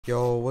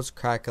Yo, what's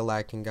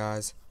crack-a-lacking,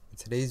 guys? In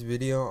today's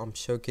video, I'm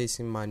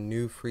showcasing my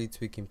new free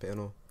tweaking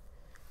panel.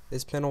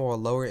 This panel will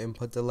lower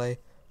input delay,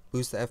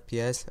 boost the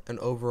FPS, and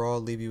overall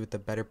leave you with a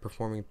better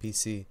performing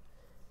PC.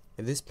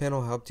 If this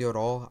panel helped you at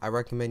all, I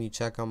recommend you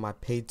check out my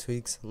paid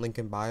tweaks, link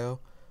in bio,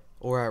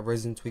 or at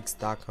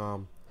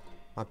risentweaks.com.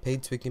 My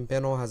paid tweaking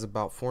panel has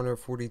about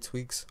 440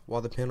 tweaks, while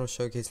the panel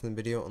showcased in the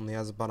video only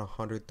has about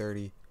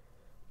 130.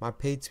 My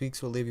paid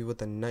tweaks will leave you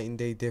with a night and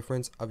day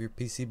difference of your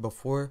PC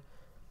before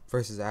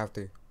versus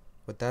after.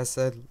 With that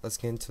said, let's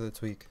get into the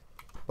tweak.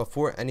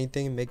 Before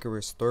anything, make a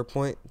restore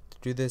point. To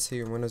do this, hit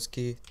your Windows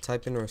key,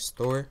 type in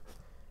restore.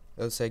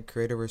 It'll say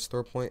create a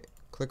restore point.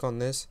 Click on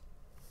this,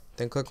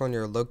 then click on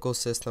your local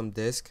system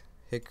disk,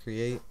 hit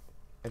create,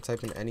 and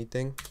type in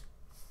anything.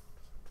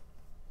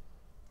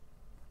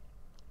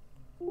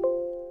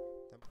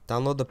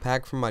 Download the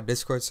pack from my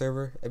Discord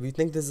server. If you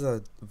think this is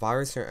a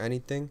virus or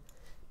anything,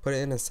 put it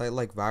in a site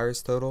like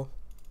VirusTotal.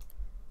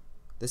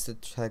 This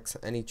detects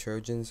any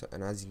Trojans,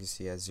 and as you can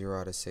see, has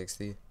 0 out of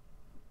 60.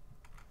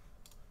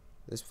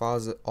 This file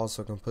is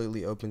also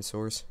completely open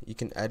source. You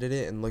can edit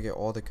it and look at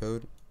all the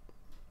code.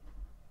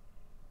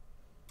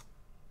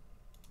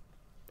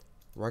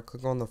 Right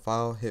click on the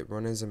file, hit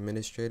run as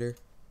administrator,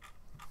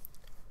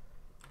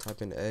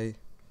 type in A.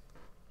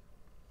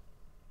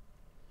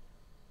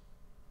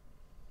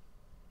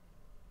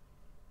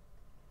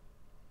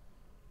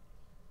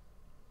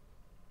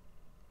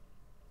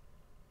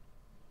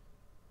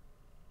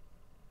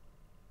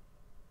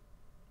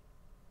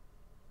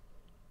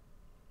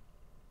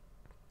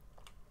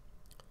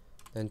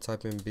 Then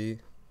type in B.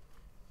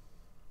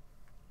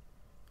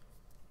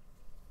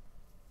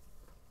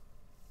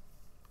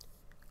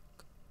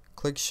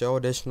 Click show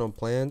additional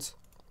plans,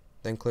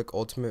 then click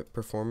ultimate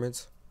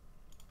performance,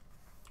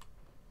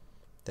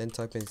 then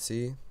type in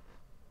C.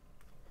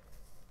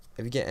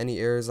 If you get any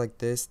errors like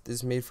this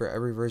is made for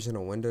every version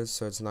of Windows,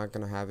 so it's not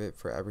going to have it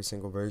for every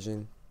single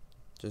version.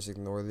 Just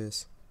ignore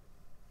this.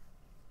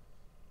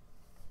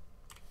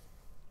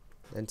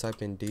 Then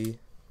type in D.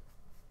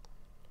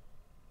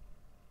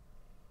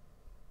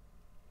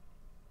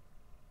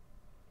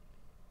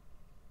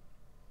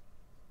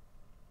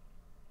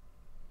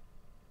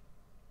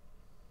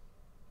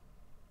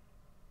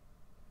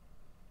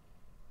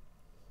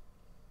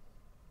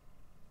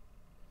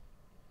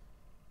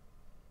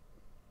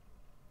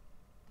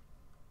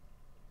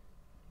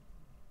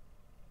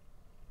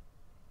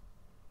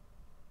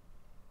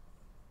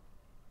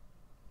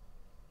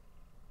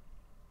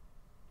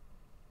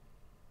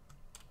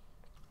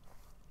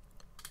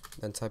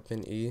 Then type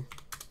in E,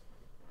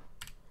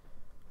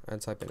 and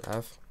type in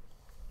F.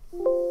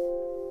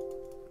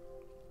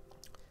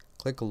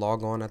 Click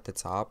log on at the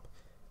top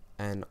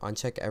and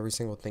uncheck every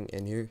single thing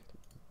in here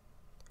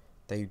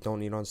that you don't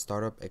need on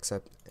startup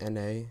except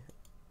NA.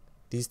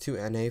 These two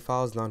NA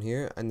files down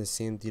here and the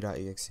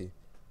cmd.exe.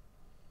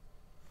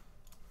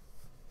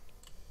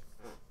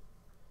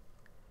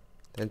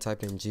 Then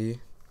type in G.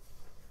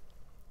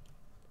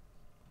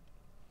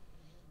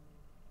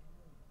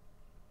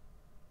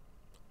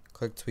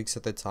 Click tweaks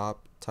at the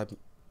top,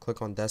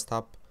 click on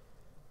desktop,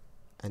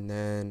 and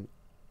then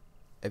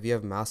if you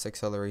have mouse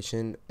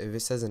acceleration, if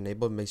it says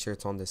enabled, make sure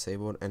it's on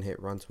disabled and hit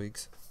run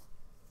tweaks.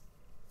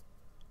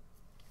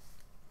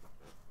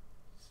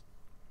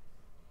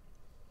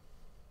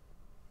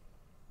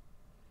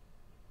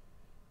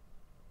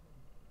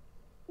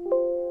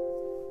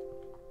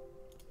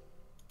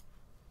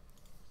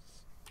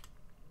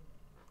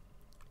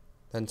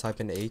 Then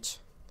type in H.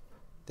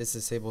 This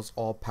disables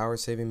all power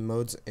saving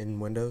modes in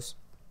Windows.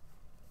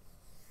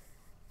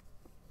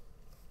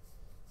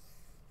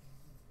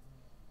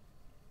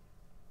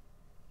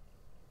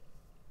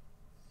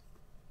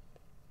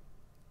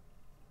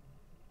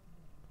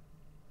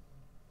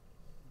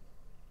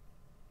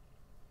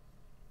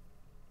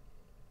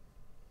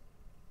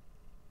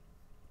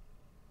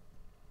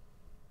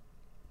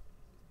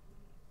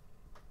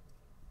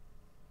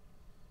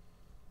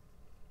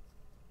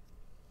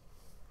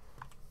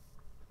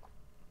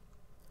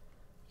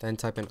 Then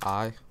type in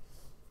I.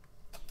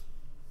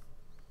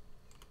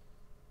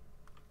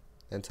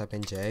 Then type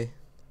in J.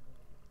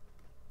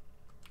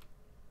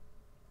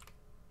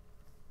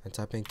 Then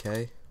type in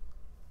K.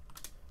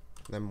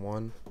 Then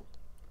 1.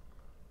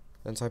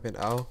 Then type in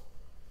L.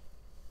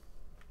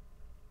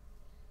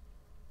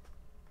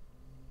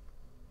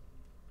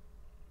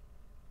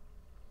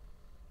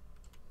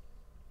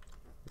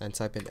 Then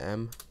type in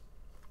M.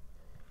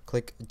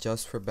 Click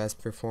adjust for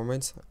best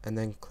performance, and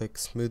then click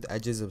smooth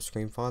edges of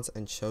screen fonts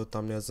and show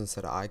thumbnails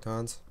instead of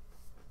icons.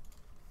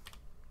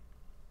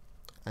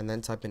 And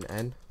then type in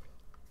N.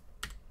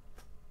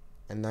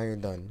 And now you're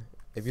done.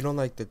 If you don't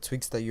like the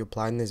tweaks that you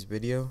applied in this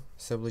video,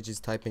 simply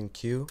just type in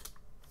Q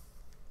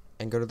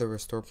and go to the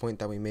restore point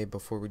that we made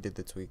before we did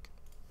the tweak.